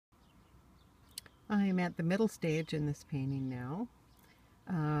I am at the middle stage in this painting now.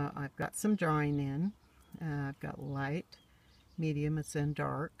 I've got some drawing in. I've got light, mediums, and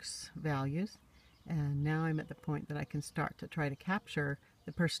darks values. And now I'm at the point that I can start to try to capture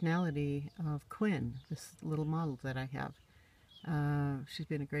the personality of Quinn, this little model that I have. She's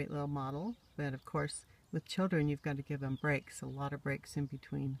been a great little model, but of course with children you've got to give them breaks, a lot of breaks in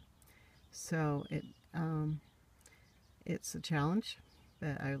between. So it's a challenge,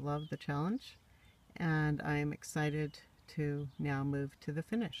 but I love the challenge, and I'm excited to now move to the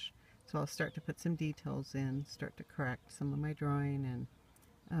finish. So I'll start to put some details in, start to correct some of my drawing,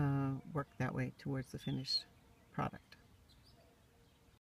 and work that way towards the finished product.